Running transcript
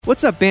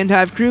What's up,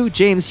 Bandhive crew?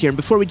 James here, and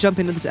before we jump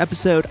into this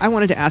episode, I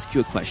wanted to ask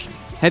you a question.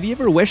 Have you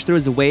ever wished there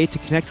was a way to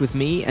connect with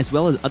me as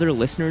well as other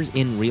listeners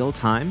in real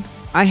time?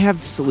 I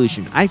have the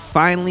solution. I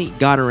finally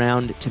got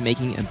around to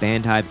making a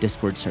Bandhive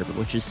Discord server,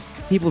 which is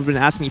people have been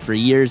asking me for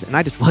years, and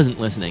I just wasn't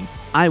listening.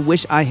 I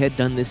wish I had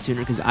done this sooner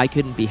because I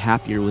couldn't be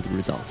happier with the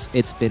results.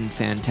 It's been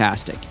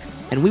fantastic,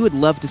 and we would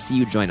love to see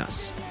you join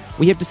us.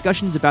 We have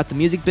discussions about the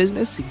music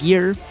business,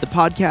 gear, the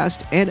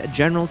podcast, and a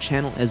general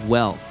channel as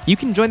well. You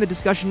can join the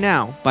discussion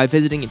now by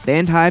visiting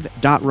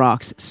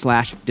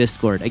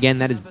bandhive.rocks/discord. Again,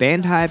 that is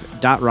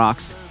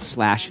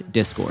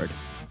bandhive.rocks/discord.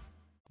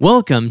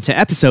 Welcome to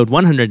episode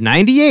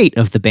 198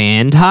 of the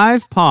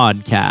Bandhive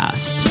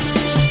Podcast.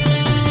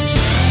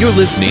 You're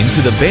listening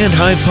to the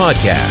Bandhive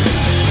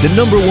Podcast, the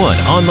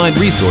 #1 online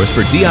resource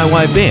for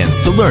DIY bands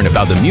to learn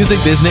about the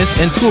music business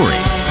and touring.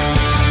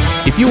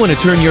 If you want to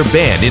turn your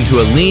band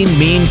into a lean,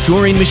 mean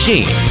touring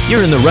machine,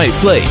 you're in the right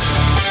place.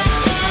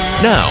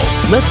 Now,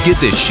 let's get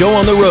this show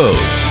on the road.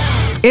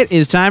 It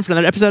is time for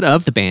another episode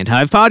of the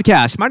Bandhive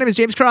Podcast. My name is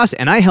James Cross,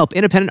 and I help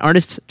independent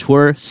artists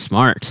tour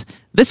smart.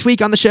 This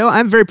week on the show,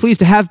 I'm very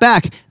pleased to have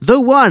back the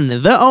one,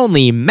 the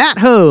only, Matt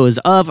Hose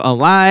of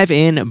Alive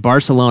in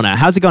Barcelona.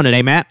 How's it going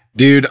today, Matt?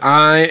 Dude,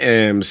 I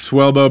am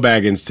Swellbo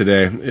Baggins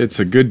today. It's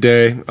a good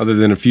day, other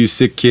than a few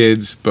sick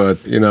kids, but,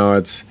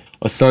 it's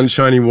a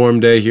sunshiny, warm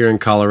day here in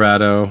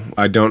Colorado.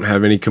 I don't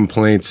have any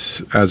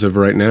complaints as of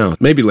right now.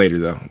 Maybe later,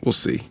 though. We'll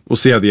see. We'll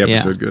see how the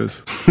episode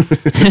goes.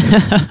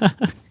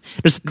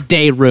 Just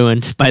day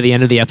ruined by the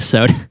end of the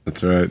episode.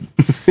 That's right.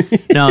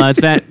 No,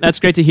 that's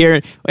great to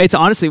hear. It's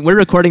honestly, we're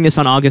recording this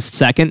on August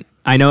 2nd.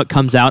 I know it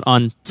comes out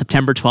on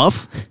September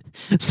 12th.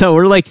 So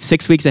we're like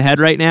 6 weeks ahead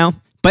right now.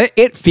 But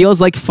it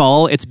feels like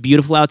fall. It's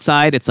beautiful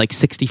outside. It's like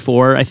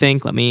 64, I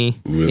think.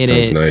 It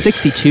is nice.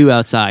 62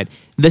 outside.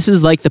 This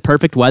is like the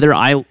perfect weather.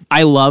 I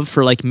love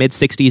for like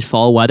mid-60s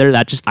fall weather.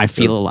 I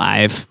feel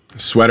alive.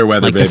 Sweater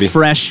weather, like baby. The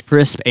fresh,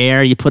 crisp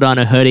air. You put on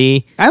a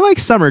hoodie. I like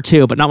summer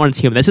too, but not when it's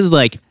humid. This is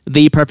like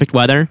the perfect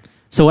weather.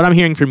 So what I'm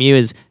hearing from you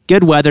is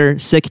good weather,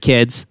 sick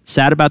kids.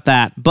 Sad about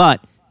that,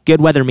 but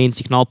good weather means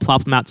you can all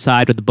plop them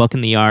outside with a book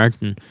in the yard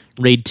and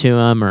read to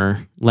them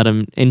or let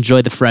them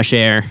enjoy the fresh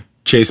air.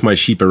 Chase my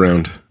sheep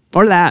around.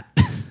 Or that.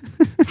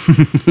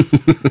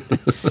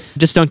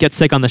 Just don't get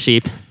sick on the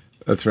sheep.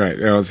 That's right.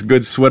 It's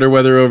good sweater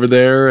weather over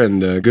there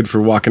and good for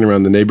walking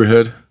around the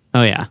neighborhood.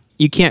 Oh, yeah.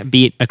 You can't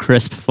beat a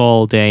crisp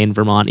fall day in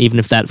Vermont, even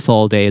if that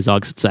fall day is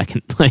August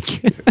 2nd.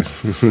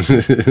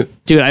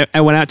 Dude,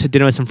 I went out to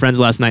dinner with some friends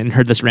last night and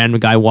heard this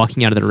random guy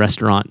walking out of the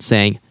restaurant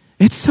saying,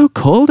 "It's so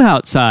cold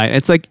outside."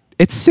 It's like,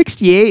 it's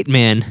 68,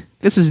 man.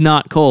 This is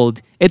not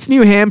cold. It's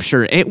New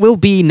Hampshire. It will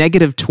be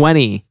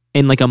 -20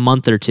 in like a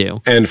month or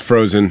two. And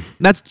frozen.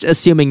 That's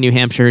assuming New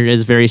Hampshire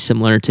is very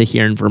similar to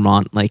here in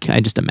Vermont, I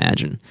just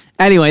imagine.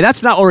 Anyway,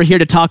 that's not what we're here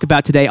to talk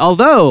about today.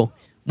 Although,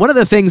 one of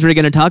the things we're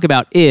going to talk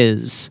about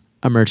is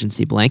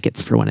emergency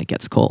blankets for when it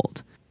gets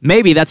cold.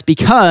 Maybe that's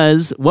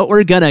because what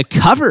we're going to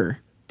cover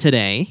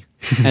today,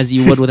 as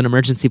you would with an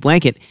emergency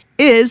blanket,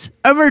 is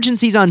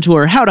emergencies on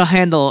tour, how to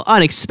handle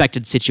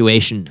unexpected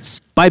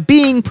situations by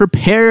being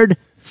prepared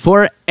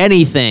for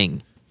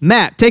anything.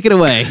 Matt, take it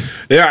away.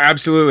 Yeah,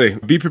 absolutely.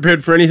 Be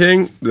prepared for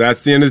anything.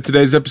 That's the end of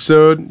today's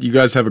episode. You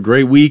guys have a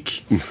great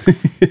week.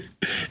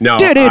 No.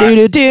 Yeah,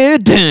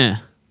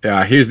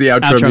 here's the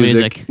outro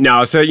music.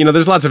 No, so,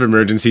 there's lots of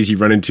emergencies you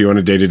run into on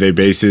a day-to-day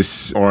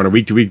basis, or on a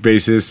week-to-week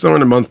basis, or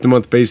on a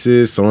month-to-month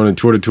basis, or on a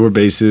tour-to-tour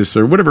basis,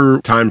 or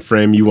whatever time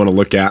frame you want to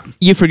look at.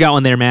 You forgot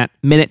one there, Matt.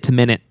 Minute to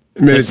minute.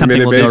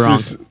 Minute-to-minute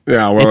basis.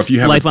 Yeah, well, it's if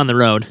you have life on the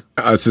road.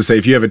 I was to say,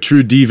 if you have a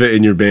true diva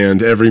in your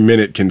band, every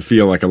minute can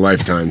feel like a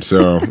lifetime,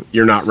 so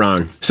you're not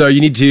wrong. So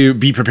you need to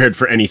be prepared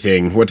for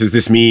anything. What does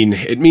this mean?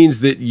 It means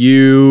that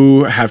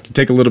you have to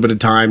take a little bit of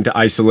time to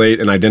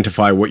isolate and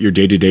identify what your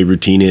day-to-day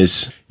routine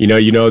is.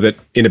 You know that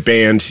in a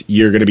band,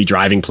 you're going to be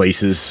driving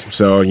places,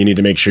 so you need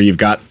to make sure you've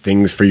got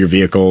things for your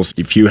vehicles.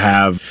 If you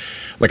have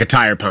like a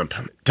tire pump.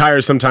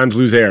 Tires sometimes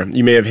lose air.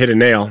 You may have hit a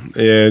nail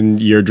and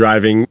you're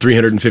driving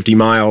 350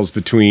 miles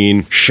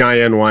between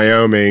Cheyenne,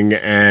 Wyoming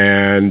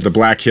and the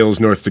Black Hills,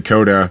 North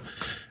Dakota,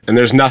 and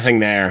there's nothing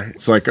there.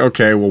 It's like,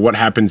 okay, well, what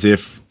happens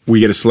if we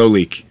get a slow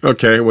leak?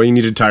 Okay, well, you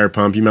need a tire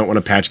pump. You might want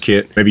a patch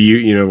kit. Maybe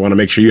you want to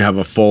make sure you have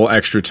a full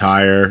extra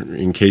tire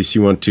in case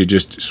you want to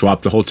just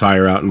swap the whole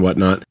tire out and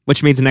whatnot.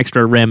 Which means an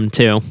extra rim,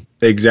 too.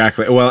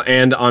 Exactly. Well,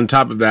 and on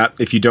top of that,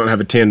 if you don't have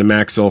a tandem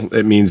axle,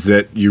 it means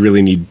that you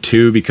really need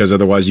two because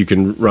otherwise you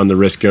can run the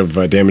risk of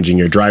damaging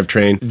your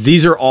drivetrain.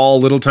 These are all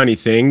little tiny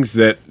things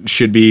that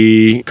should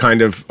be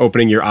kind of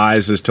opening your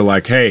eyes as to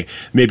like, hey,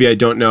 maybe I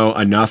don't know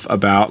enough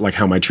about like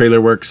how my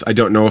trailer works. I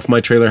don't know if my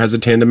trailer has a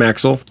tandem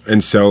axle.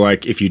 And so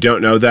like if you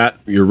don't know that,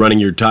 you're running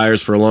your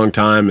tires for a long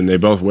time and they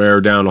both wear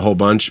down a whole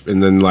bunch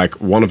and then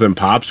like one of them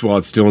pops while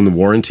it's still in the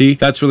warranty.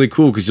 That's really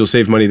cool because you'll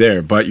save money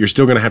there, but you're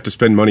still going to have to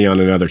spend money on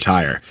another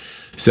tire.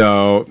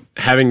 So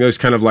having those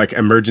kind of like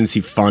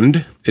emergency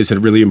fund is a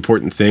really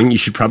important thing. You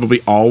should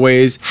probably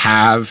always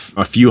have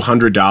a few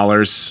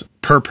 $100s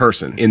per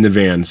person in the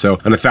van. So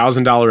an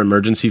 $1,000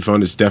 emergency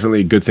fund is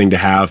definitely a good thing to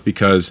have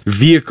because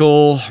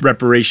vehicle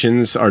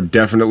reparations are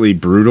definitely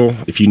brutal.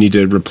 If you need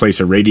to replace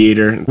a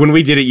radiator, when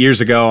we did it years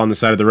ago on the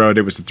side of the road,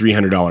 it was a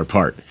 $300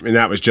 part. And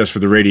that was just for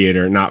the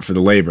radiator, not for the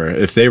labor.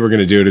 If they were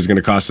going to do it, it was going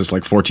to cost us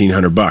like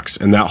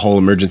 $1,400. And that whole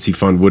emergency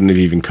fund wouldn't have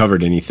even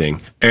covered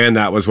anything. And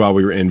that was while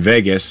we were in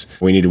Vegas.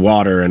 We needed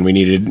water and we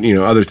needed,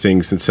 other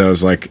things. And so I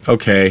was like,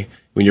 okay,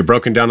 when you're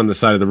broken down on the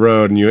side of the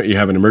road and you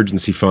have an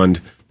emergency fund,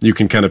 you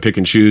can kind of pick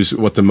and choose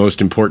what the most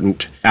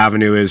important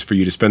avenue is for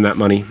you to spend that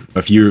money.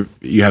 If you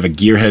have a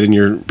gearhead in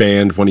your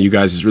band, one of you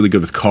guys is really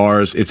good with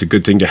cars, it's a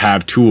good thing to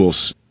have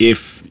tools.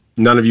 If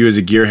none of you is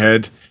a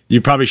gearhead, you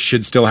probably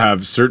should still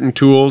have certain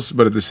tools,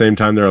 but at the same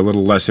time, they're a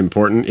little less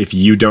important if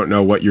you don't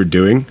know what you're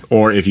doing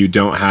or if you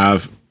don't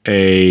have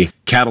a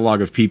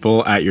catalog of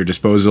people at your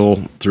disposal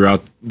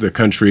throughout the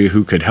country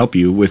who could help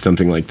you with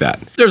something like that.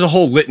 There's a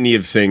whole litany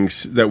of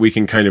things that we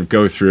can kind of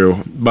go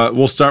through, but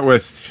we'll start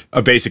with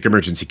a basic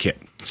emergency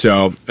kit.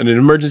 So in an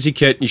emergency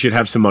kit, you should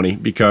have some money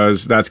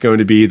because that's going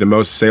to be the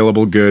most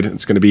saleable good.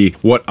 It's going to be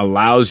what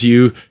allows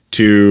you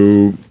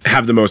to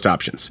have the most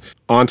options.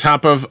 On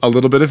top of a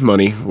little bit of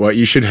money, what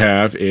you should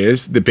have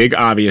is the big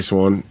obvious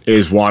one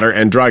is water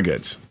and dry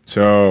goods.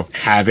 So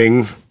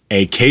having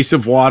a case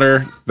of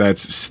water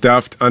that's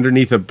stuffed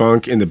underneath a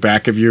bunk in the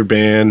back of your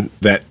van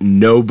that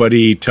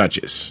nobody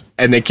touches.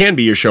 And they can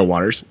be your show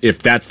waters. If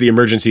that's the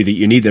emergency that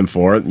you need them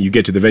for, you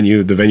get to the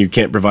venue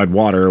can't provide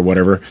water or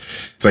whatever.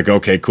 It's like,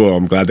 okay, cool.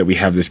 I'm glad that we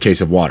have this case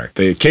of water.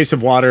 The case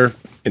of water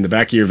in the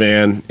back of your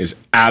van is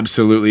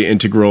absolutely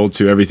integral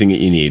to everything that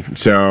you need.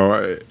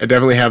 So I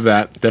definitely have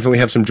that. Definitely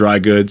have some dry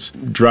goods.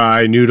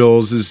 Dry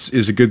noodles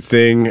is a good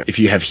thing. If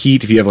you have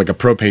heat, if you have like a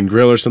propane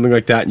grill or something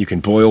like that, and you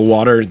can boil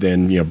water,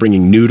 then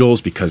bringing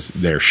noodles because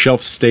they're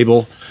shelf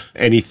stable.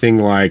 Anything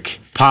like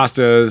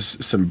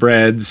pastas, some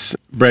breads.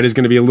 Bread is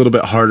going to be a little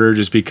bit harder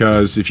just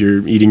because if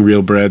you're eating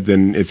real bread,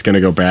 then it's going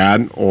to go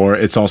bad, or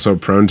it's also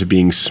prone to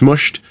being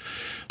smushed.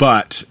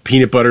 But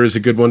peanut butter is a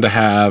good one to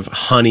have.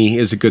 Honey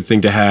is a good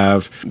thing to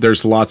have.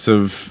 There's lots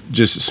of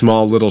just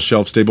small little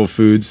shelf-stable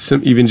foods,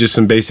 even just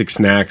some basic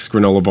snacks,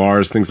 granola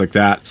bars, things like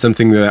that.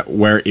 Something that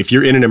where if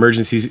you're in an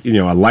emergency,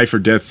 a life or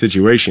death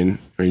situation,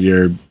 or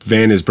your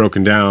van is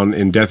broken down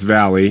in Death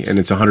Valley and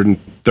it's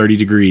 130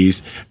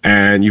 degrees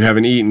and you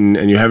haven't eaten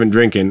and you haven't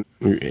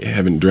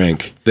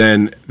drank,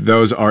 then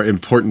those are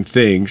important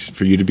things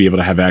for you to be able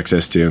to have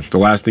access to. The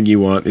last thing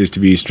you want is to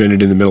be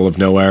stranded in the middle of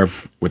nowhere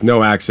with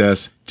no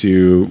access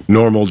to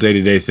normal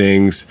day-to-day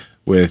things,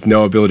 with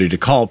no ability to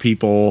call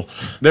people.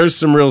 There's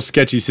some real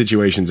sketchy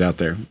situations out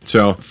there.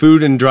 So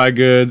food and dry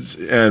goods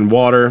and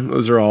water,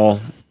 those are all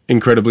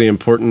incredibly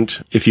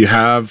important. If you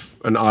have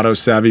an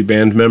auto-savvy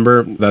band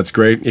member, that's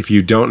great. If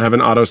you don't have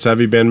an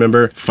auto-savvy band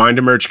member, find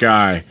a merch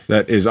guy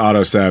that is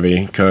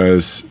auto-savvy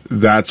because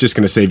that's just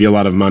going to save you a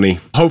lot of money.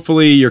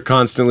 Hopefully, you're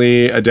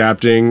constantly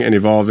adapting and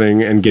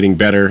evolving and getting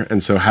better.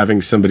 And so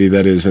having somebody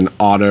that is an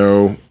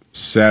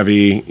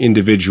auto-savvy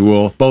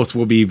individual, both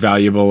will be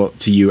valuable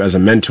to you as a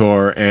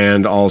mentor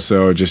and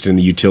also just in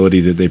the utility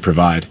that they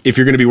provide. If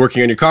you're going to be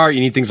working on your car, you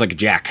need things like a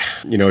jack.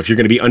 If you're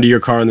going to be under your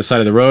car on the side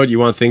of the road, you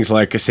want things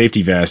like a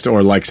safety vest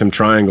or like some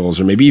triangles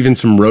or maybe even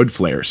some road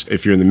flares.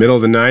 If you're in the middle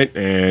of the night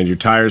and your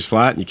tire's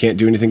flat and you can't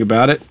do anything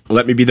about it,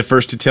 let me be the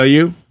first to tell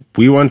you,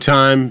 we one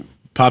time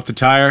popped a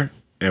tire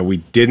and we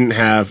didn't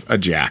have a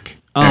jack.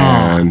 Oh,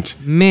 and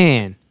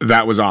man.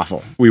 That was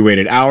awful. We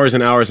waited hours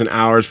and hours and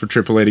hours for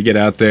AAA to get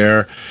out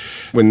there.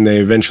 When they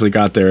eventually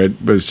got there, it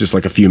was just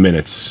like a few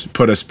minutes.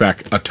 Put us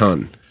back a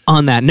ton.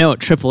 On that note,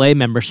 AAA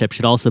membership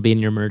should also be in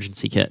your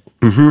emergency kit.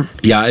 Mm-hmm.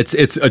 Yeah,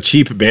 it's a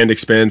cheap band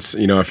expense.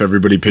 If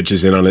everybody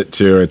pitches in on it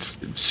too, it's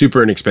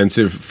super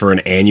inexpensive for an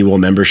annual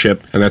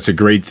membership. And that's a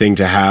great thing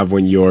to have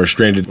when you're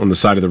stranded on the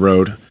side of the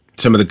road.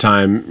 Some of the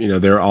time,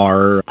 there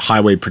are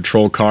highway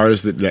patrol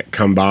cars that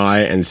come by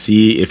and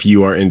see if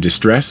you are in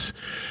distress.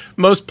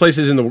 Most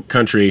places in the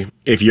country,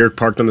 if you're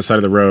parked on the side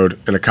of the road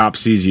and a cop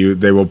sees you,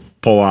 they will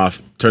pull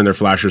off, turn their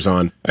flashers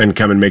on, and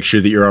come and make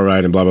sure that you're all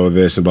right and blah, blah, blah,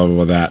 this and blah, blah,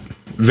 blah, that.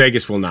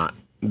 Vegas will not.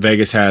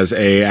 Vegas has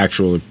a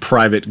actual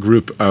private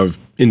group of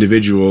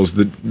individuals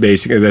that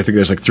basically, I think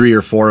there's like 3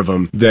 or 4 of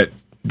them that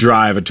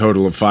drive a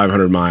total of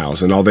 500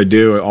 miles. And all they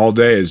do all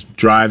day is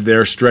drive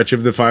their stretch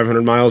of the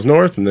 500 miles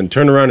north and then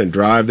turn around and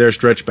drive their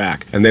stretch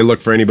back. And they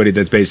look for anybody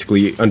that's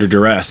basically under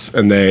duress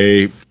and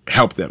they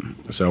help them.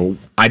 So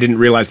I didn't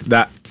realize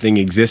that thing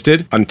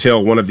existed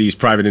until one of these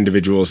private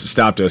individuals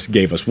stopped us,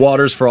 gave us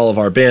waters for all of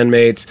our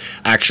bandmates,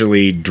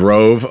 actually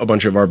drove a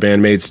bunch of our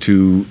bandmates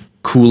to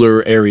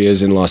cooler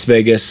areas in Las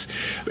Vegas,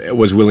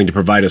 was willing to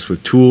provide us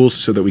with tools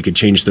so that we could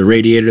change the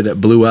radiator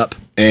that blew up.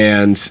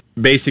 And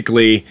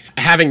basically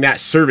having that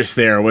service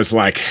there was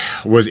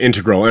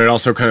integral. And it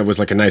also kind of was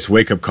like a nice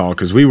wake up call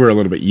because we were a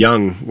little bit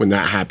young when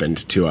that happened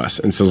to us.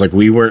 And so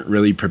we weren't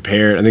really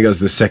prepared. I think that was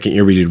the second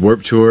year we did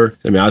Warped Tour.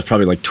 I mean, I was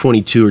probably like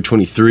 22 or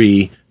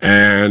 23.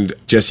 And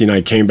Jesse and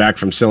I came back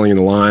from selling in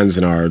the lines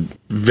and our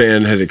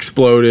van had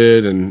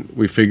exploded and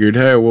we figured,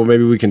 hey, well,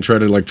 maybe we can try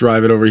to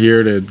drive it over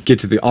here to get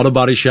to the auto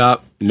body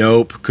shop.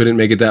 Nope, couldn't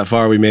make it that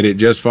far. We made it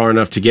just far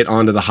enough to get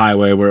onto the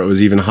highway where it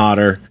was even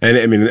hotter. And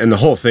I mean, and the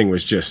whole thing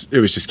was just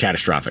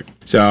catastrophic.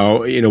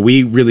 So,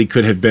 we really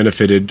could have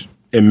benefited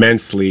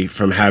immensely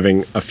from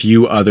having a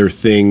few other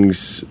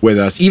things with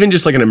us, even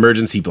just like an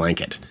emergency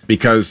blanket.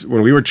 Because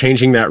when we were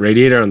changing that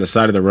radiator on the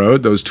side of the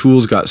road, those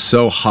tools got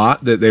so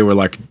hot that they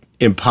were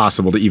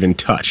impossible to even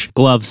touch.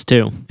 Gloves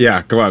too.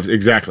 Yeah, gloves,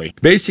 exactly.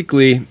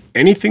 Basically,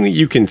 anything that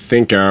you can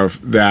think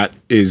of that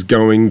is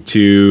going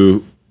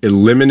to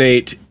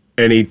eliminate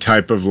any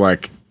type of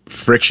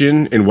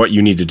friction in what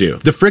you need to do.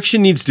 The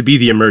friction needs to be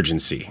the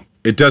emergency.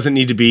 It doesn't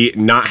need to be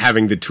not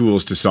having the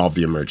tools to solve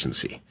the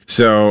emergency.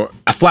 So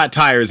a flat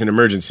tire is an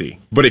emergency.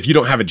 But if you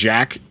don't have a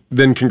jack,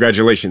 then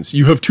congratulations.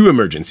 You have two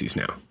emergencies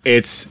now.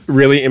 It's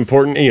really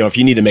important, if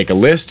you need to make a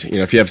list,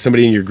 if you have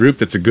somebody in your group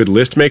that's a good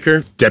list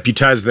maker,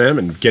 deputize them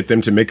and get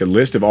them to make a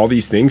list of all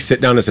these things. Sit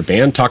down as a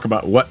band, talk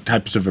about what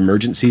types of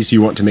emergencies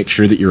you want to make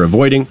sure that you're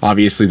avoiding.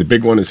 Obviously, the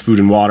big one is food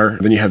and water.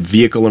 Then you have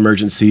vehicle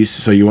emergencies.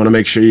 So you want to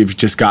make sure you've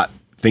just got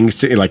things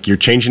to, you're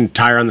changing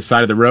tire on the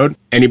side of the road.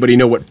 Anybody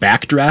know what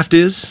backdraft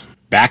is?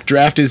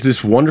 Backdraft is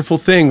this wonderful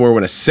thing where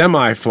when a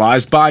semi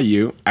flies by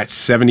you at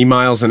 70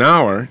 miles an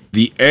hour,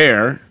 the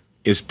air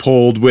is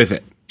pulled with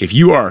it. If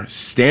you are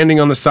standing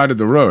on the side of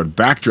the road,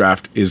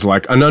 backdraft is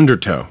like an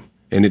undertow,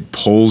 and it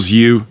pulls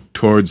you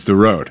towards the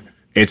road.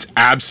 It's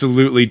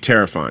absolutely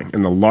terrifying.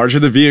 And the larger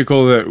the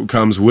vehicle that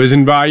comes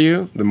whizzing by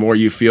you, the more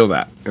you feel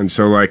that. And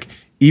so,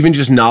 even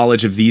just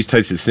knowledge of these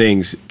types of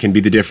things can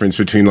be the difference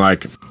between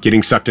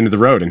getting sucked into the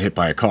road and hit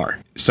by a car.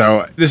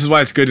 So this is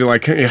why it's good to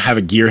have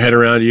a gearhead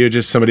around you,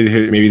 just somebody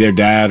who maybe their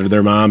dad or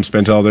their mom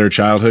spent all their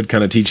childhood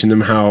kind of teaching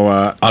them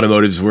how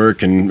automotives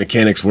work and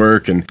mechanics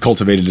work and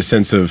cultivated a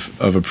sense of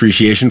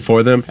appreciation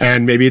for them.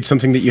 And maybe it's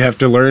something that you have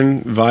to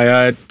learn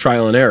via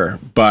trial and error.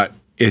 But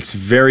it's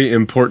very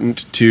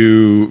important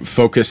to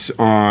focus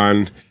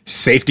on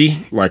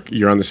safety,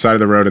 you're on the side of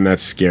the road and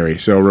that's scary.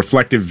 So a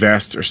reflective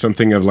vest or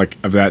something of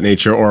that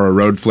nature, or a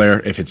road flare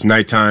if it's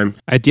nighttime.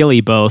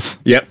 Ideally both.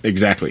 Yep,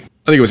 exactly. I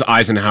think it was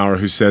Eisenhower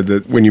who said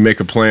that when you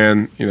make a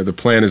plan, the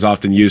plan is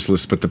often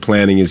useless, but the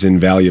planning is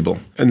invaluable.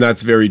 And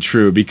that's very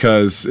true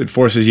because it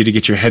forces you to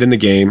get your head in the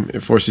game.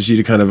 It forces you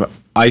to kind of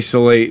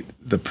isolate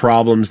the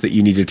problems that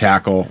you need to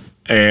tackle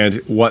and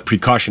what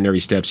precautionary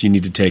steps you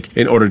need to take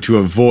in order to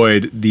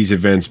avoid these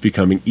events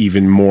becoming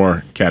even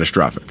more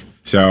catastrophic.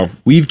 So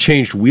we've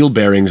changed wheel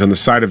bearings on the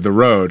side of the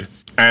road,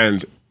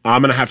 and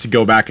I'm going to have to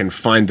go back and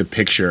find the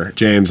picture.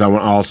 James,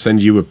 I'll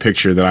send you a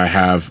picture that I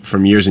have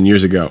from years and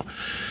years ago.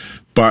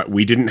 But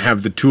we didn't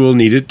have the tool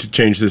needed to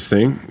change this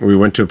thing. We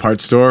went to a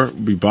parts store,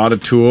 we bought a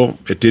tool,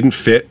 it didn't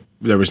fit.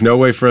 There was no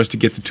way for us to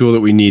get the tool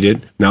that we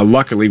needed. Now,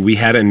 luckily, we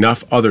had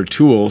enough other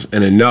tools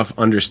and enough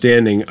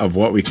understanding of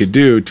what we could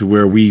do to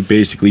where we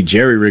basically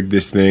jerry-rigged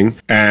this thing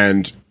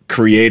and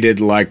created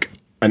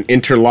an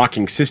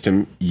interlocking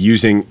system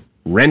using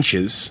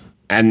wrenches,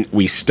 and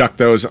we stuck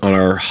those on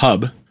our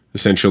hub,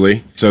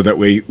 essentially, so that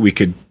we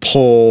could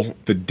pull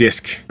the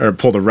disc or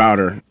pull the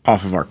router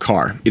off of our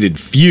car. It had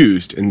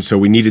fused, and so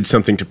we needed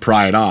something to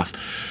pry it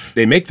off.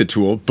 They make the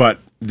tool, but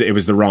it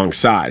was the wrong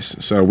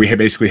size. So we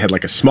basically had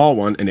a small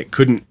one, and it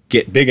couldn't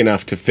get big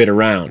enough to fit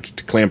around,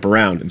 to clamp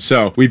around. And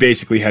so we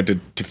basically had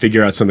to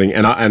figure out something.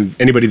 And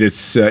anybody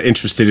that's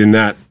interested in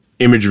that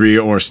imagery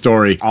or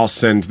story, I'll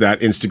send that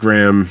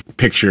Instagram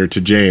picture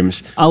to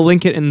James. I'll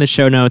link it in the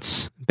show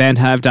notes.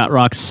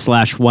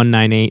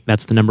 bandhive.rocks/198.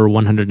 That's the number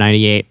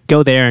 198.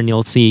 Go there and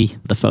you'll see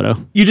the photo.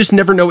 You just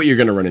never know what you're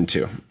going to run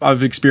into.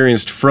 I've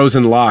experienced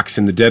frozen locks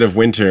in the dead of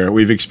winter.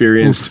 We've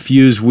experienced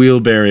fused wheel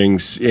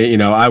bearings.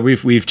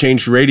 We've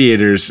changed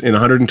radiators in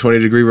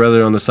 120-degree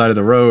weather on the side of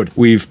the road.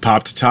 We've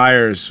popped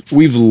tires.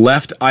 We've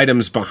left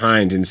items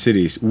behind in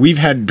cities. We've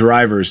had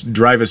drivers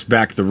drive us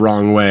back the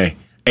wrong way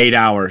 8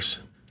 hours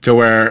to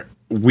where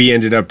we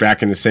ended up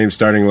back in the same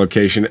starting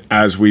location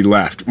as we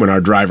left when our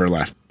driver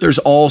left. There's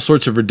all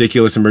sorts of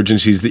ridiculous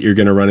emergencies that you're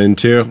going to run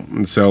into.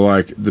 And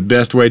so the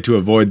best way to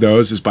avoid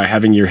those is by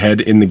having your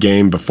head in the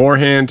game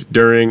beforehand,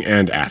 during,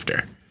 and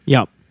after.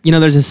 Yep.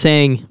 There's a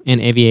saying in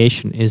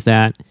aviation is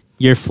that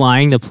you're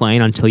flying the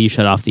plane until you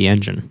shut off the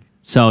engine.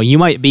 So you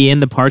might be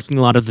in the parking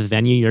lot of the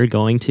venue you're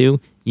going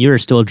to. You are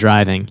still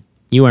driving.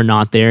 You are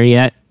not there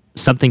yet.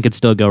 Something could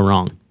still go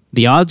wrong.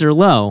 The odds are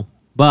low,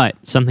 but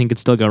something could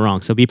still go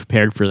wrong. So be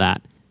prepared for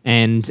that.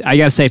 And I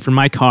gotta say, for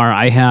my car,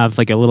 I have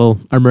a little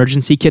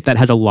emergency kit that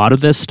has a lot of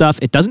this stuff.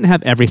 It doesn't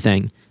have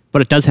everything,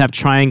 but it does have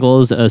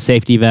triangles, a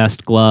safety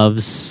vest,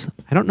 gloves.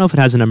 I don't know if it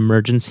has an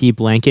emergency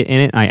blanket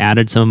in it. I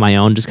added some of my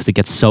own just because it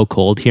gets so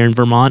cold here in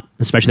Vermont,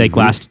 especially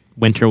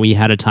winter we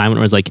had a time when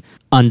it was like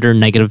under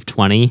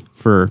 -20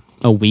 for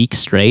a week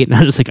straight. And I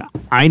was just like,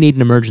 I need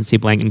an emergency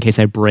blanket in case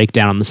I break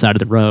down on the side of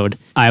the road.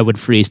 I would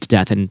freeze to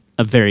death in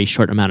a very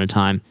short amount of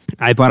time.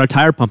 I bought a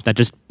tire pump that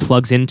just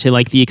plugs into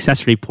like the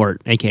accessory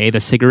port, aka the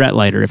cigarette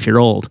lighter if you're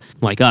old,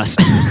 like us.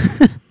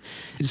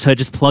 So it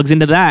just plugs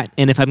into that.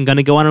 And if I'm going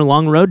to go on a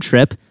long road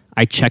trip,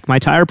 I check my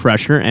tire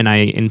pressure and I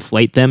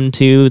inflate them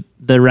to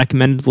the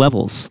recommended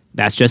levels.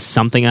 That's just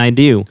something I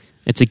do.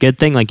 It's a good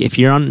thing. Like if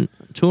you're on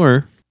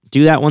tour,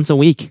 do that once a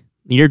week.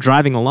 You're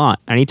driving a lot.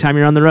 Anytime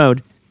you're on the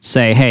road,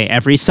 say, hey,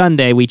 every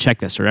Sunday we check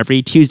this, or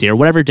every Tuesday, or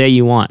whatever day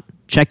you want.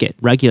 Check it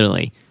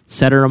regularly.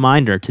 Set a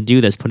reminder to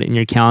do this. Put it in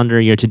your calendar,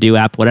 your to-do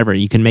app, whatever.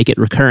 You can make it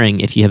recurring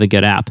if you have a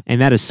good app.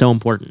 And that is so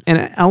important.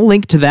 And I'll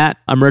link to that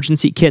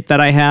emergency kit that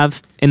I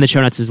have in the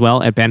show notes as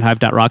well at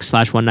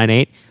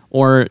bandhive.rocks/198.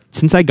 Or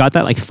since I got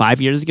that like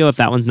 5 years ago, if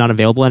that one's not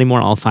available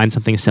anymore, I'll find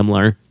something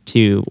similar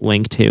to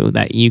link to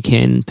that you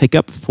can pick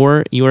up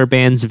for your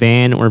band's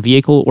van or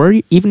vehicle, or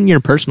even your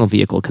personal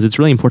vehicle, because it's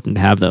really important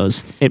to have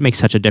those. It makes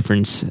such a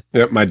difference.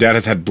 Yep, my dad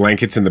has had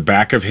blankets in the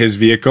back of his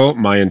vehicle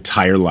my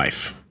entire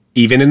life.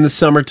 Even in the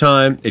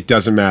summertime, it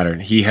doesn't matter.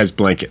 He has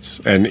blankets.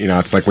 And,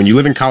 it's like when you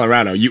live in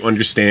Colorado, you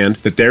understand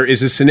that there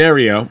is a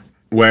scenario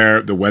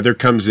where the weather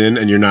comes in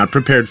and you're not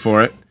prepared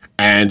for it.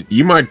 And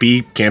you might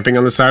be camping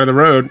on the side of the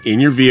road in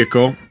your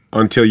vehicle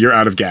until you're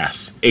out of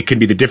gas. It can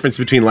be the difference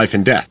between life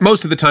and death.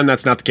 Most of the time,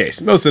 that's not the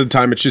case. Most of the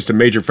time, it's just a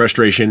major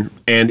frustration.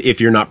 And if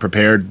you're not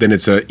prepared, then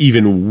it's a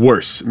even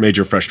worse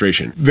major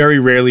frustration. Very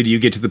rarely do you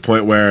get to the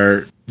point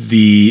where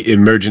the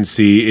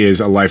emergency is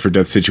a life or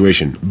death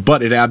situation,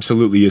 but it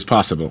absolutely is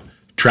possible.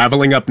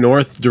 Traveling up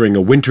north during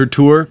a winter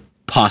tour,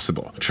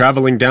 possible.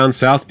 Traveling down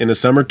south in a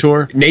summer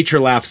tour, nature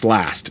laughs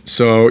last.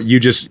 So you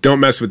just don't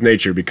mess with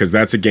nature, because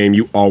that's a game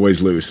you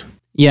always lose.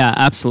 Yeah,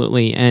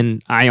 absolutely.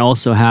 And I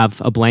also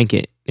have a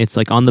blanket. It's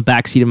like on the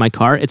back seat of my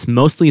car. It's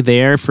mostly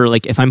there for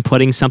like if I'm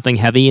putting something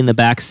heavy in the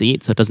back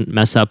seat so it doesn't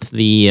mess up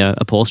the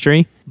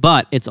upholstery.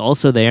 But it's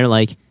also there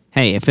like,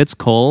 hey, if it's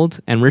cold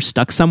and we're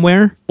stuck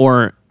somewhere,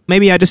 or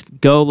maybe I just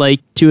go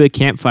like to a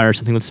campfire or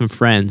something with some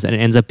friends and it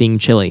ends up being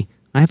chilly,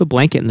 I have a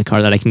blanket in the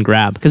car that I can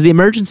grab. Because the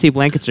emergency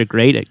blankets are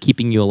great at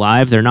keeping you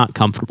alive. They're not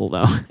comfortable,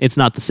 though. It's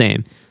not the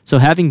same. So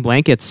having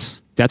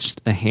blankets, that's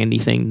just a handy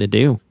thing to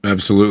do.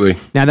 Absolutely.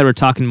 Now that we're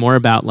talking more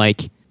about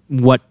like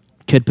what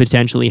could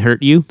potentially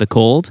hurt you, the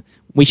cold,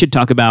 we should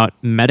talk about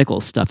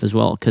medical stuff as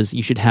well, because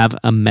you should have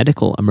a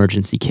medical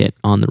emergency kit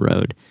on the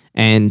road.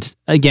 And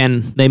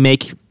again, they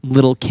make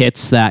little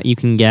kits that you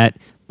can get,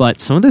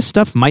 but some of this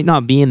stuff might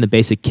not be in the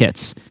basic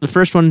kits. The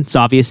first one, it's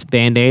obvious,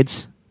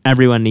 Band-Aids.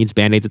 Everyone needs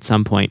Band-Aids at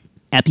some point.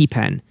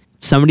 EpiPen.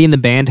 Somebody in the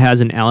band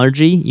has an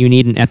allergy, you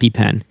need an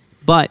EpiPen.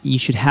 But you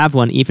should have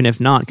one even if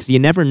not, because you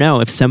never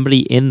know if somebody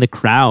in the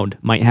crowd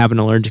might have an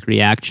allergic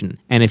reaction.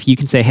 And if you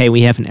can say, hey,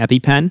 we have an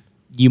EpiPen,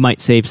 you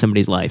might save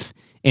somebody's life.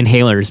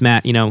 Inhalers,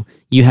 Matt,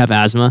 you have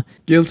asthma.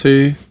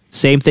 Guilty.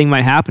 Same thing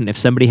might happen. If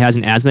somebody has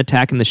an asthma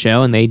attack in the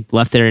show and they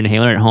left their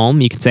inhaler at home,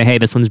 you can say, hey,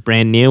 this one's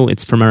brand new.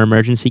 It's from our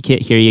emergency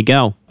kit. Here you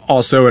go.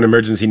 Also, an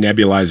emergency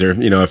nebulizer.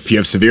 If you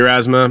have severe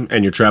asthma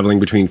and you're traveling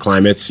between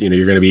climates,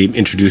 you're going to be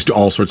introduced to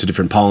all sorts of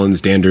different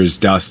pollens, danders,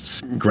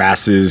 dusts,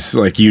 grasses,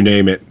 like you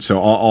name it. So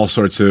all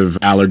sorts of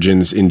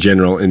allergens in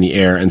general in the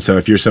air. And so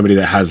if you're somebody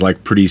that has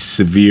like pretty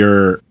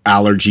severe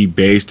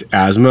allergy-based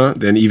asthma,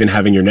 then even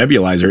having your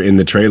nebulizer in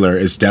the trailer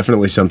is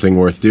definitely something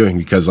worth doing,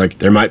 because like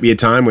there might be a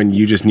time when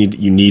you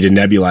need a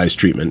nebulized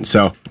treatment.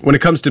 So when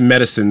it comes to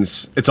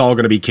medicines, it's all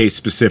going to be case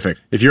specific.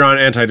 If you're on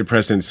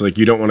antidepressants, like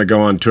you don't want to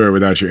go on tour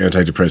without your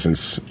antidepressants.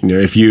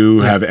 If you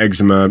have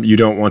eczema, you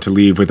don't want to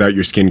leave without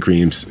your skin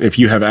creams. If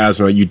you have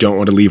asthma, you don't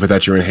want to leave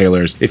without your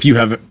inhalers. If you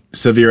have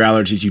severe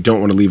allergies, you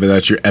don't want to leave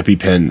without your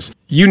EpiPens.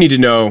 You need to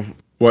know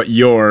what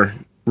your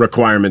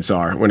requirements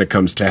are when it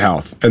comes to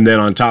health. And then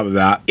on top of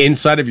that,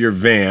 inside of your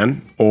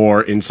van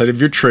or inside of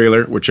your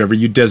trailer, whichever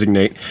you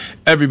designate,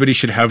 everybody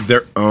should have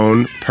their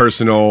own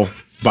personal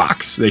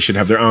box. They should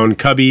have their own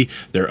cubby,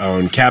 their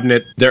own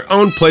cabinet, their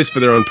own place for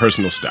their own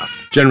personal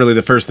stuff. Generally,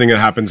 the first thing that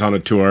happens on a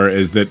tour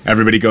is that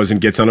everybody goes and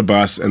gets on a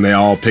bus and they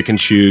all pick and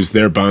choose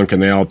their bunk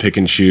and they all pick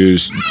and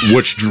choose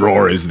which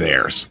drawer is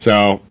theirs.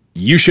 So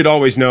you should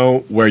always know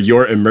where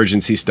your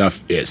emergency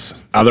stuff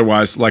is.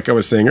 Otherwise, like I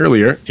was saying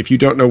earlier, if you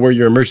don't know where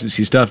your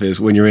emergency stuff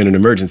is when you're in an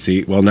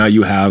emergency, well, now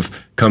you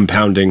have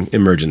compounding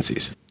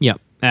emergencies. Yep,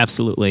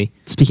 absolutely.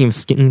 Speaking of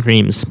skin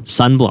creams,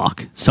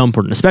 sunblock, so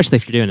important, especially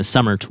if you're doing a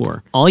summer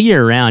tour. All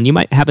year round, you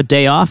might have a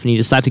day off and you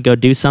decide to go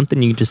do something.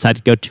 You decide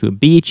to go to a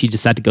beach, you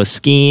decide to go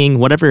skiing,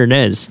 whatever it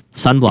is.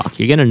 Sunblock,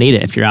 you're going to need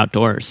it if you're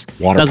outdoors.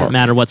 Doesn't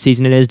matter what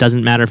season it is,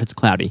 doesn't matter if it's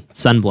cloudy.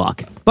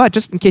 Sunblock. But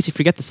just in case you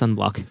forget the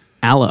sunblock,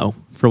 aloe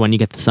for when you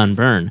get the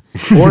sunburn,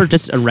 or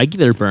just a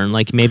regular burn.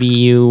 Like maybe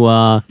you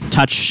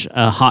touch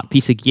a hot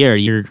piece of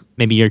gear.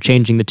 Maybe you're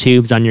changing the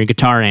tubes on your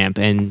guitar amp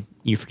and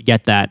you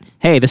forget that,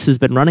 hey, this has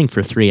been running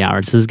for 3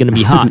 hours. This is going to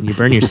be hot, and you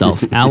burn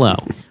yourself. Aloe.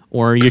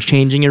 Or you're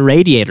changing a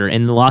radiator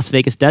in the Las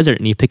Vegas desert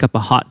and you pick up a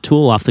hot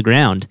tool off the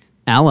ground.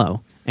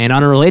 Aloe. And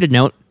on a related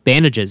note,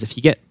 bandages. If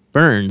you get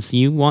burns,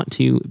 you want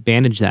to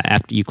bandage that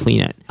after you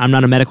clean it. I'm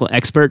not a medical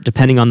expert.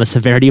 Depending on the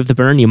severity of the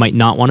burn, you might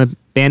not want to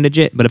bandage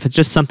it. But if it's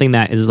just something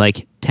that is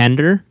like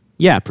tender,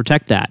 yeah,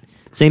 protect that.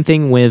 Same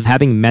thing with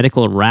having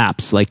medical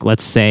wraps. Like,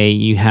 let's say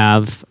you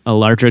have a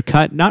larger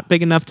cut, not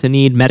big enough to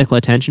need medical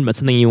attention, but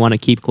something you want to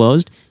keep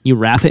closed. You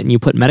wrap it and you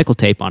put medical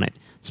tape on it.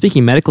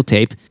 Speaking of medical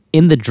tape,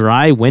 in the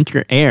dry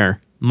winter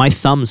air, my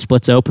thumb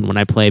splits open when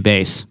I play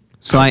bass.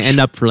 So I end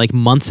up for like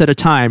months at a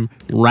time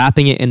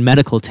wrapping it in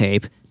medical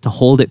tape to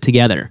hold it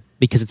together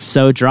because it's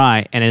so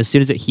dry. And as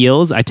soon as it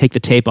heals, I take the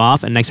tape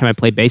off, and next time I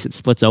play bass, it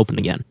splits open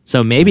again.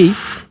 So maybe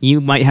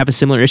you might have a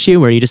similar issue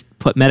where you just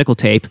put medical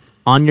tape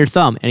on your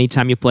thumb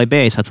anytime you play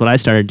bass. That's what I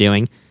started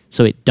doing,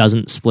 so it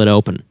doesn't split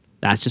open.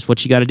 That's just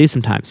what you got to do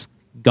sometimes.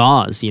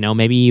 Gauze,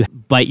 maybe you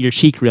bite your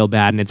cheek real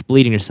bad and it's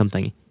bleeding or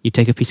something. You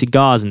take a piece of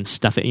gauze and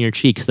stuff it in your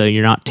cheek so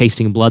you're not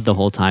tasting blood the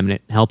whole time, and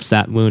it helps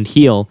that wound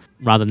heal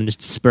rather than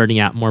just spurting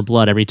out more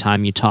blood every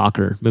time you talk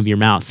or move your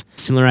mouth.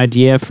 Similar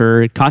idea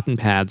for cotton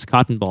pads,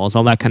 cotton balls,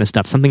 all that kind of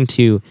stuff. Something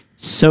to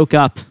soak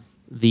up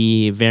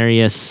the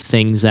various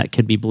things that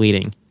could be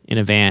bleeding in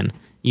a van.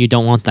 You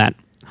don't want that.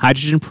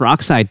 Hydrogen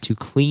peroxide to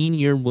clean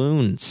your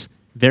wounds.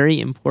 Very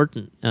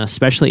important,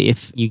 especially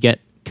if you get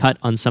cut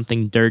on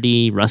something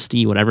dirty,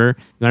 rusty, whatever.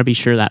 You want to be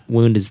sure that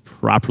wound is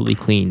properly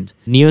cleaned.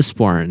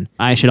 Neosporin.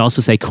 I should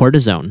also say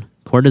cortisone.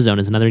 Cortisone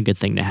is another good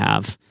thing to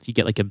have if you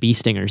get like a bee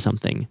sting or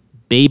something.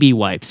 Baby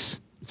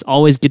wipes. It's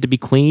always good to be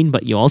clean,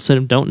 but you also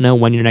don't know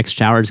when your next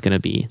shower is going to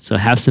be. So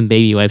have some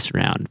baby wipes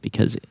around,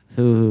 because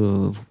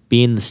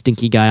being the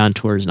stinky guy on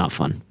tour is not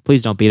fun.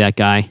 Please don't be that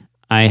guy.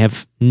 I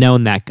have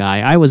known that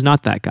guy. I was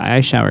not that guy.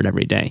 I showered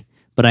every day,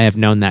 but I have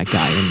known that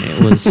guy,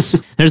 and it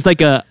was there's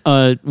like a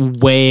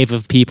wave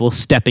of people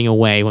stepping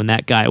away when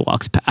that guy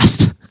walks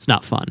past. It's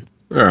not fun.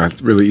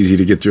 It's really easy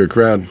to get through a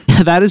crowd.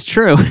 That is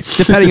true,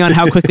 depending on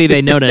how quickly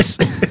they notice.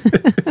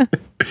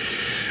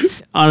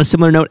 On a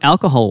similar note,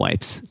 alcohol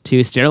wipes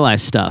to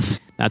sterilize stuff.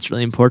 That's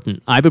really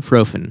important.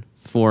 Ibuprofen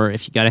for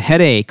if you got a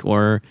headache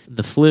or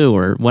the flu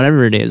or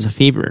whatever it is, a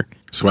fever.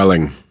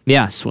 Swelling.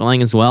 Yeah,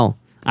 swelling as well.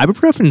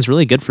 Ibuprofen is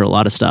really good for a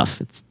lot of stuff.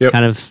 It's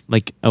kind of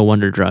like a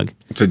wonder drug.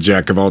 It's a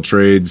jack of all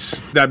trades.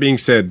 That being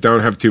said,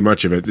 don't have too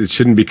much of it. It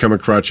shouldn't become a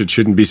crutch. It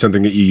shouldn't be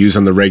something that you use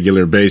on the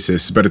regular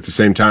basis. But at the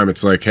same time,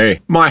 it's like,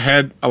 hey, my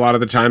head a lot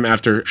of the time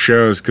after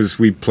shows, because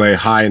we play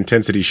high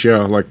intensity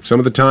show, like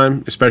some of the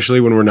time, especially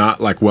when we're not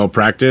like well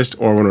practiced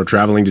or when we're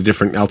traveling to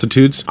different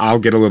altitudes, I'll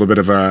get a little bit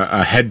of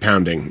a head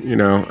pounding,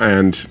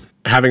 and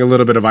having a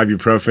little bit of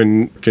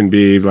ibuprofen can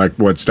be like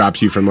what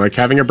stops you from like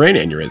having a brain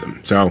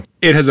aneurysm. So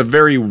it has a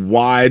very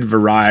wide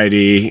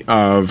variety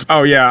of,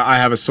 oh yeah, I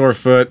have a sore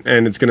foot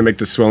and it's going to make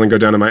the swelling go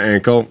down to my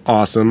ankle.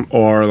 Awesome.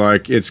 Or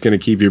like it's going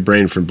to keep your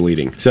brain from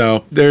bleeding.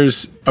 So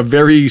there's a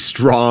very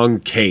strong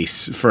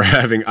case for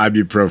having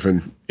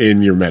ibuprofen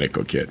in your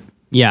medical kit.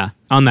 Yeah.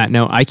 On that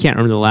note, I can't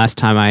remember the last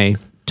time I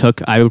took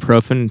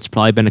ibuprofen. It's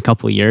probably been a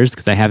couple of years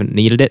because I haven't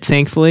needed it,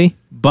 thankfully.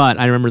 But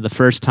I remember the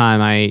first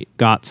time I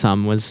got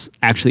some was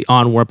actually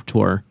on Warped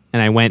Tour,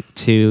 and I went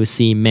to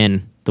see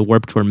Min, the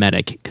Warped Tour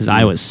medic, because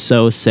I was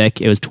so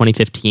sick. It was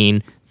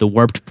 2015. The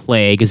Warped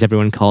Plague, as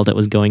everyone called it,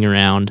 was going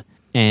around.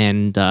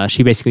 And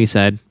she basically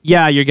said,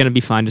 yeah, you're going to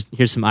be fine. Just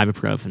here's some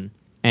ibuprofen.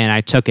 And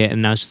I took it,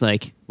 and I was just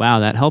like, wow,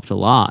 that helped a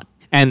lot.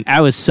 And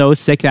I was so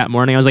sick that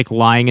morning. I was like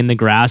lying in the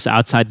grass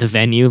outside the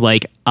venue,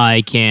 like,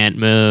 I can't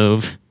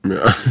move.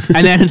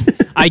 And then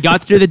I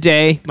got through the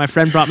day. My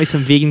friend brought me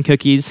some vegan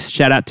cookies.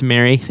 Shout out to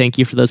Mary. Thank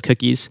you for those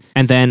cookies.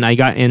 And then I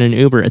got in an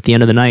Uber at the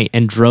end of the night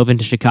and drove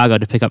into Chicago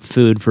to pick up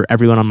food for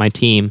everyone on my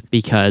team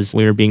because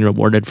we were being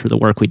rewarded for the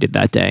work we did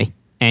that day.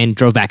 And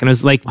drove back. And I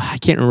was like, I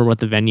can't remember what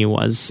the venue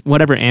was,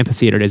 whatever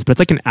amphitheater it is, but it's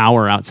like an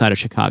hour outside of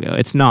Chicago.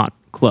 It's not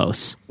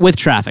close with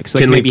traffic. So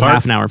like maybe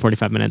half an hour,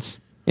 45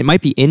 minutes. It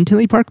might be in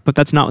Tinley Park, but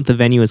that's not what the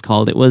venue is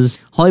called. It was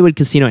Hollywood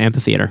Casino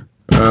Amphitheater.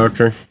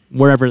 Okay.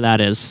 Wherever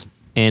that is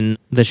in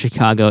the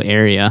Chicago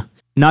area.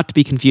 Not to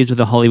be confused with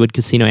the Hollywood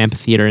Casino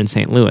Amphitheater in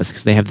St. Louis,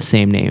 because they have the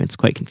same name. It's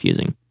quite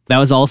confusing. That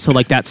was also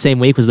like that same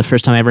week was the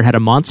first time I ever had a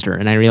Monster,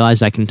 and I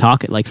realized I can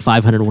talk at like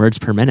 500 words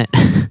per minute.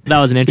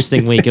 That was an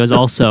interesting week. It was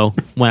also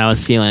when I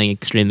was feeling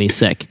extremely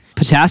sick.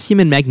 Potassium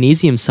and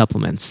magnesium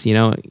supplements,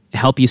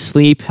 help you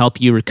sleep, help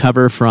you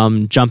recover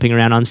from jumping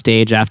around on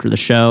stage after the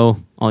show.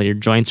 All your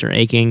joints are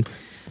aching.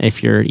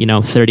 If you're,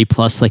 30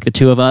 plus like the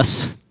two of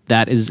us,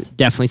 that is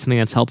definitely something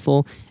that's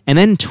helpful. And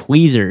then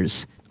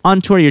tweezers. On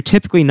tour, you're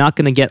typically not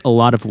going to get a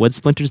lot of wood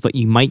splinters, but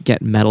you might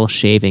get metal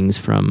shavings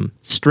from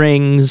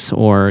strings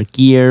or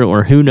gear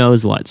or who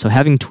knows what. So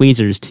having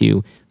tweezers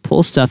to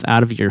pull stuff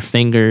out of your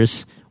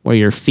fingers or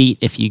your feet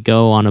if you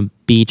go on a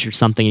beach or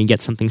something and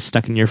get something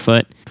stuck in your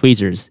foot.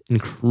 Tweezers,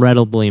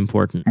 incredibly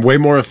important. Way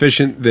more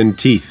efficient than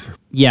teeth.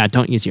 Yeah,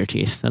 don't use your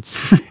teeth.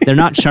 They're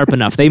not sharp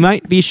enough. They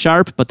might be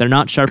sharp, but they're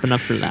not sharp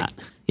enough for that.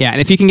 Yeah, and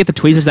if you can get the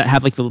tweezers that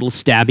have like the little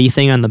stabby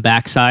thing on the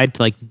backside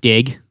to like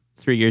dig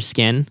through your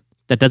skin,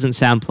 that doesn't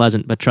sound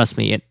pleasant, but trust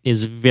me, it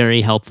is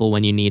very helpful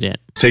when you need it.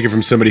 Take it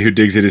from somebody who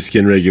digs at his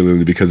skin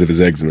regularly because of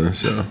his eczema.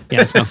 So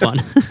yeah, it's no fun.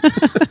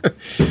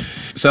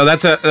 So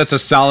that's a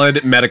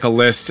solid medical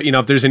list. You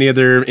know, if there's any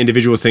other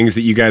individual things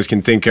that you guys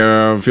can think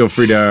of, feel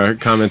free to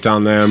comment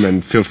on them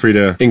and feel free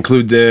to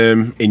include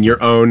them in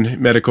your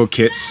own medical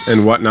kits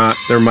and whatnot.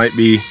 There might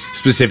be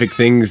specific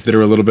things that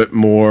are a little bit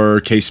more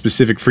case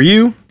specific for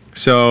you.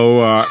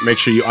 So make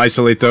sure you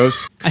isolate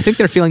those. I think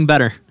they're feeling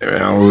better.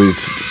 Well,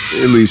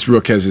 at least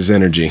Rook has his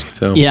energy.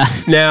 So yeah.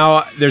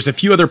 Now, there's a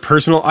few other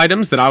personal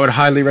items that I would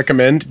highly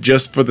recommend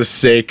just for the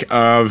sake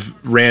of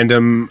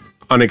random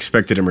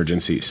unexpected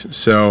emergencies.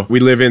 So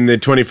we live in the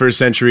 21st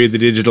century, the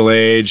digital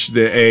age,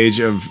 the age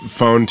of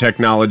phone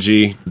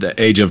technology, the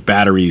age of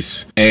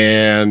batteries.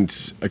 And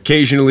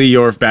occasionally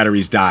your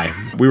batteries die.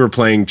 We were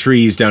playing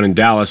trees down in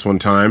Dallas one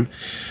time,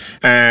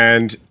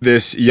 and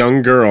this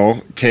young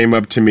girl came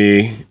up to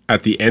me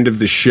at the end of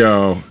the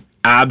show,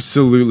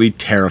 absolutely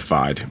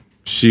terrified.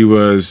 She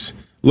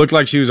looked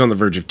like she was on the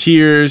verge of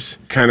tears,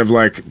 kind of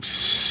like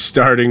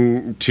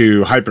starting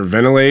to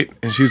hyperventilate.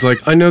 And she's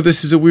like, I know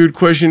this is a weird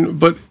question,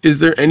 but is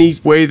there any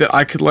way that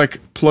I could like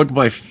plug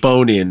my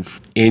phone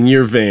in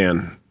your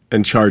van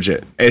and charge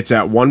it? It's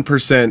at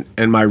 1%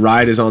 and my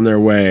ride is on their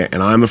way,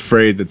 and I'm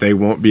afraid that they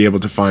won't be able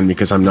to find me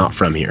because I'm not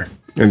from here.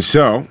 And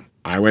so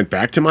I went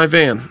back to my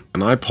van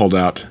and I pulled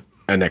out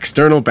an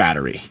external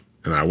battery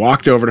and I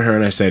walked over to her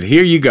and I said,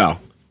 here you go.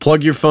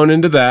 Plug your phone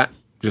into that.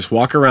 Just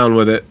walk around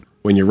with it.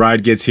 When your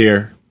ride gets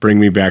here, bring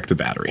me back the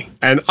battery.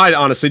 And I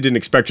honestly didn't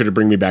expect her to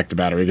bring me back the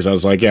battery because I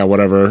was like, yeah,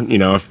 whatever. You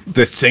know, if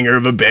the singer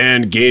of a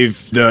band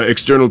gave the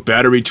external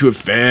battery to a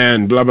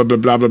fan, blah, blah, blah,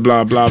 blah, blah,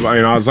 blah, blah, blah.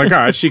 You know, I was like, all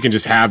right, she can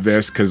just have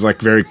this because, like,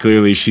 very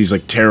clearly she's,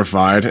 like,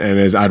 terrified.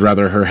 And I'd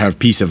rather her have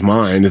peace of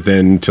mind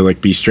than to,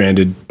 like, be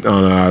stranded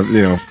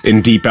on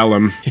in Deep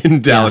Ellum in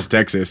Dallas,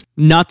 Texas.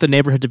 Not the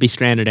neighborhood to be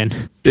stranded in.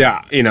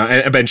 Yeah, you know,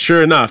 and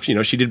sure enough, you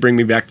know, she did bring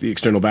me back the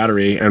external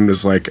battery and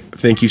was like,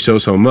 thank you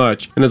so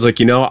much. And I was like,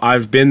 you know,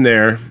 I've been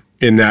there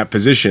in that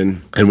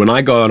position. And when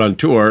I go out on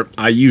tour,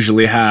 I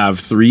usually have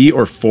 3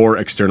 or 4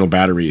 external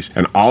batteries.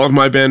 And all of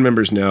my band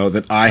members know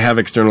that I have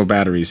external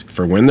batteries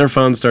for when their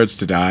phone starts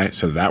to die,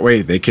 so that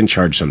way they can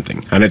charge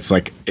something. And it's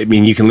like, I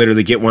mean, you can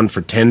literally get one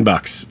for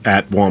 $10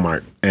 at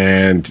Walmart.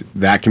 And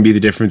that can be the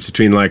difference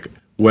between like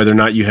whether or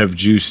not you have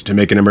juice to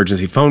make an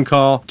emergency phone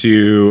call,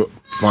 to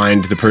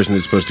find the person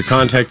that's supposed to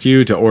contact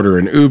you, to order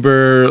an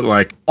Uber,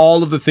 like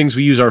all of the things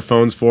we use our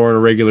phones for on a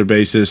regular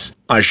basis.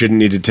 I shouldn't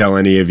need to tell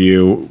any of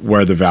you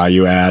where the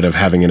value add of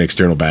having an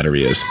external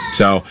battery is.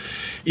 So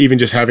even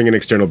just having an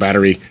external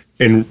battery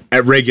in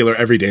regular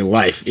everyday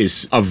life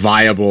is a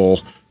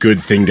viable,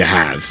 good thing to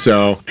have.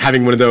 So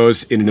having one of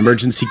those in an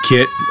emergency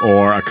kit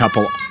or a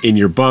couple in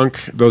your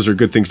bunk, those are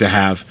good things to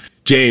have.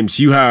 James,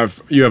 you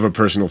have a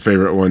personal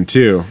favorite one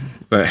too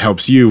that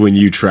helps you when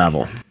you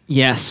travel.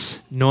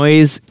 Yes,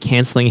 noise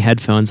canceling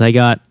headphones. I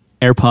got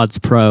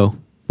AirPods Pro.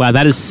 Wow,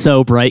 that is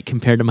so bright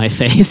compared to my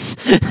face.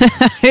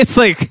 It's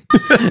like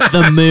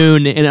the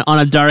moon on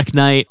a dark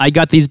night. I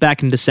got these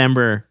back in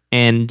December,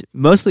 and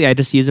mostly I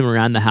just use them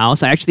around the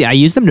house. I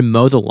use them to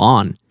mow the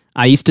lawn.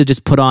 I used to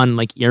just put on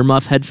like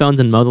earmuff headphones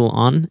and mow the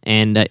lawn,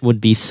 and it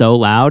would be so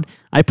loud.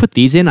 I put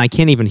these in, I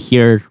can't even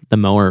hear the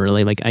mower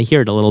really. Like I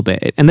hear it a little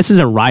bit. And this is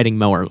a riding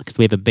mower because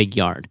we have a big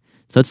yard.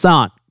 So it's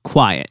not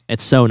quiet.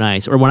 It's so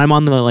nice. Or when I'm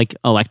on the like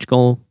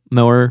electrical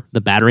mower, the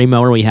battery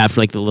mower we have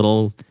for like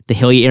the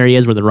hilly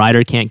areas where the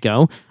rider can't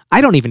go, I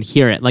don't even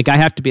hear it. Like I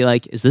have to be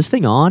like, is this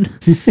thing on?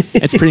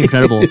 It's pretty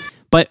incredible.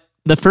 But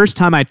the first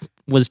time I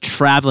was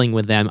traveling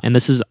with them, and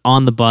this is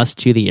on the bus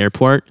to the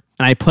airport,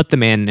 and I put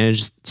them in and it was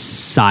just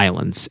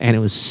silence, and it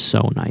was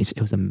so nice.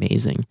 It was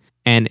amazing.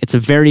 And it's a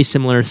very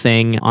similar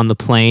thing on the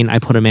plane. I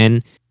put them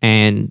in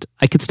and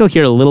I could still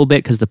hear a little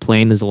bit because the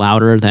plane is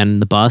louder than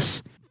the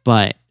bus,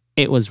 but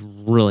it was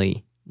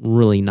really,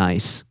 really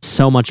nice.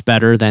 So much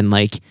better than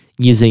like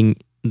using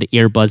the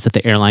earbuds that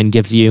the airline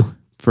gives you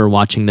for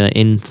watching the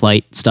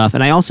in-flight stuff.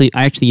 And I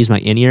actually use my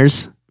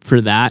in-ears for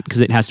that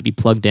because it has to be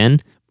plugged in.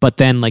 But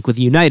then like with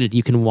United,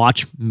 you can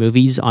watch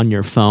movies on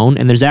your phone,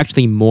 and there's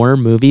actually more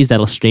movies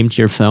that'll stream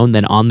to your phone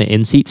than on the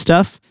in-seat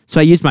stuff. So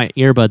I used my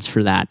earbuds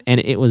for that,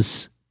 and it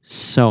was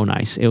so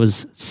nice. It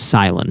was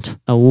silent,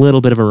 a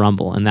little bit of a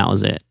rumble, and that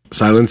was it.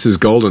 Silence is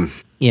golden.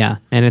 Yeah,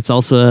 and it's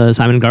also a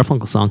Simon &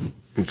 Garfunkel song.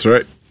 That's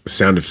right. The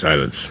sound of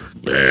silence.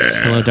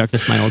 Hello,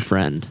 darkness, my old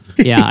friend.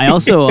 Yeah, I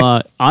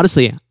also,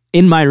 honestly,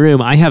 in my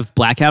room, I have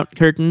blackout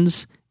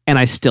curtains, and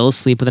I still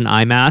sleep with an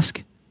eye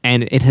mask,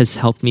 and it has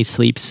helped me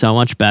sleep so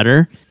much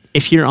better.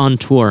 If you're on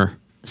tour,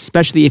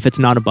 especially if it's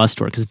not a bus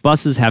tour, because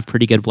buses have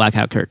pretty good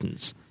blackout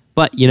curtains.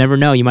 But you never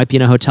know. You might be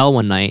in a hotel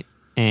one night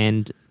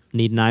and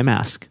need an eye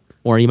mask.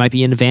 Or you might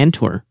be in a van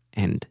tour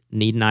and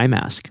need an eye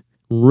mask.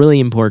 Really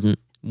important.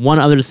 One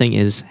other thing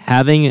is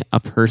having a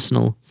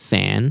personal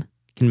fan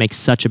can make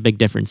such a big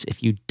difference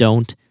if you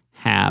don't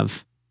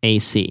have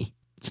AC.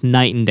 It's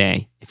night and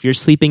day. If you're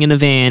sleeping in a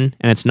van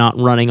and it's not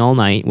running all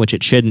night, which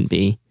it shouldn't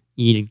be,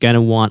 you're going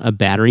to want a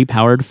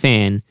battery-powered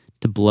fan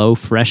to blow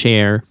fresh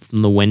air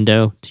from the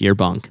window to your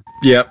bunk.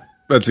 Yep,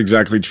 that's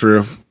exactly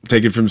true.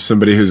 Take it from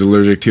somebody who's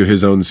allergic to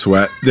his own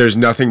sweat. There's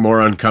nothing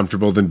more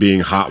uncomfortable than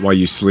being hot while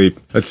you sleep.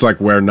 It's like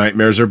where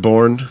nightmares are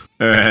born.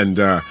 And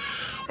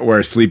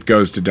where sleep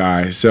goes to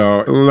die.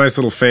 So a nice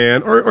little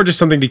fan or just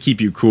something to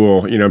keep you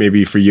cool.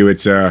 Maybe for you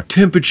it's a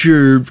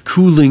temperature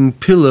cooling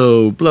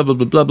pillow, blah, blah,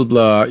 blah, blah, blah,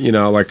 blah.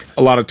 Like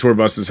a lot of tour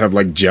buses have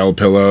like gel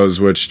pillows,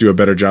 which do a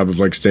better job of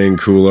like staying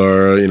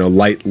cooler,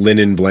 light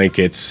linen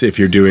blankets if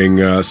you're doing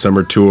a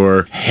summer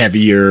tour,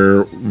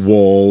 heavier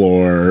wool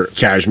or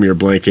cashmere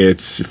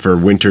blankets for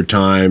winter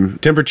time.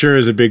 Temperature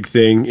is a big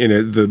thing.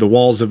 The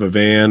walls of a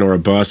van or a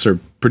bus are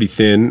pretty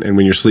thin, and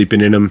when you're sleeping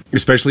in them,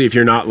 especially if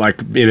you're not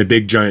like in a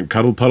big giant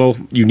cuddle puddle,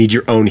 you need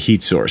your own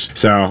heat source.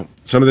 So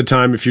some of the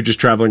time, if you're just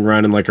traveling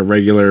around in like a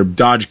regular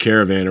Dodge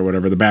Caravan or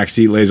whatever, the back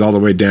seat lays all the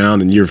way down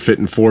and you're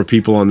fitting 4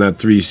 people on that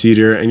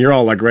 3-seater and you're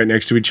all like right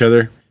next to each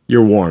other,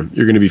 you're warm.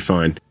 You're going to be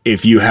fine.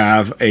 If you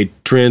have a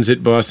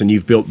transit bus and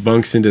you've built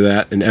bunks into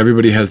that and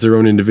everybody has their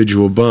own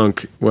individual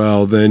bunk,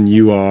 well, then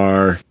you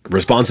are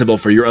responsible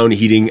for your own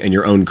heating and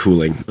your own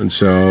cooling. And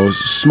so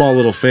small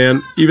little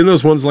fan, even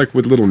those ones like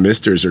with little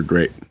misters are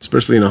great,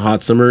 especially in a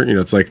hot summer.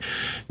 It's like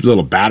a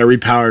little battery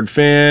powered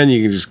fan.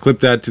 You can just clip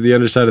that to the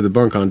underside of the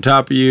bunk on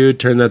top of you,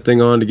 turn that thing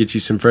on to get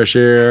you some fresh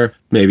air,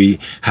 maybe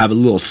have a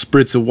little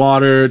spritz of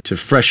water to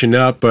freshen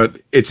up.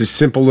 But it's a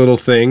simple little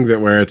thing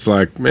that where it's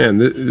like, man,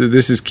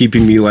 this is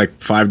keeping me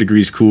like 5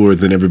 degrees cooler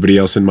than everybody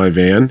else in my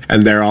van.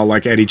 And they're all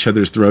like at each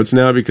other's throats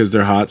now because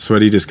they're hot,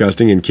 sweaty,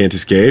 disgusting, and can't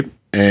escape.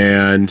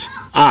 And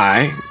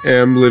I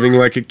am living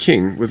like a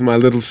king with my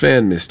little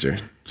fan mister.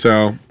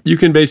 So you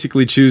can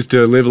basically choose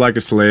to live like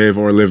a slave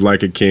or live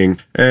like a king.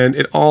 And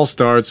it all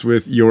starts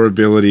with your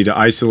ability to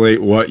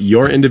isolate what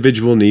your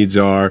individual needs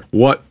are,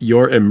 what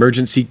your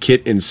emergency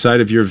kit inside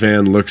of your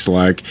van looks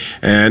like,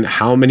 and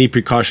how many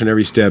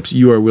precautionary steps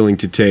you are willing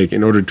to take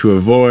in order to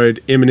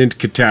avoid imminent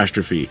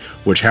catastrophe,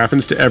 which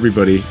happens to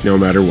everybody no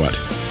matter what.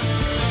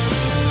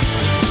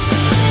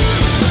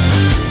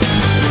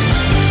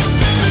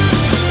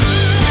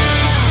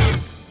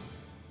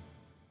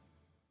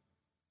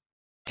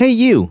 Hey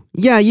you,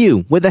 yeah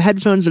you, with the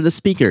headphones or the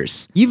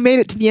speakers. You've made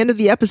it to the end of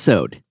the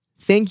episode.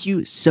 Thank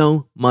you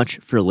so much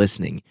for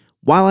listening.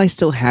 While I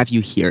still have you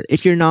here,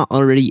 if you're not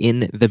already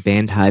in the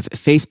Bandhive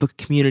Facebook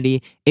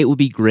community, it would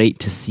be great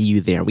to see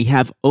you there. We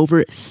have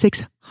over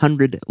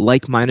 600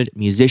 like-minded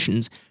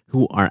musicians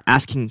who are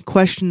asking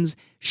questions,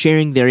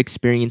 sharing their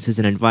experiences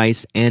and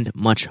advice, and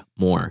much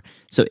more.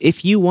 So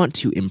if you want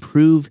to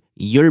improve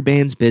your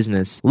band's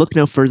business, look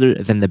no further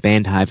than the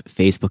Bandhive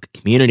Facebook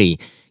community.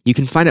 You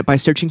can find it by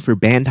searching for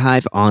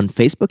Bandhive on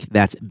Facebook,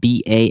 that's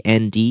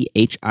BANDHIVE,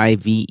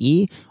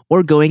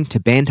 or going to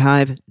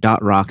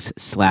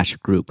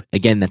bandhive.rocks/group.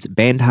 Again, that's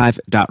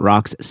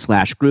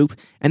bandhive.rocks/group,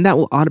 and that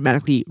will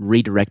automatically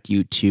redirect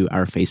you to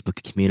our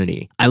Facebook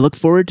community. I look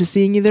forward to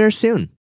seeing you there soon.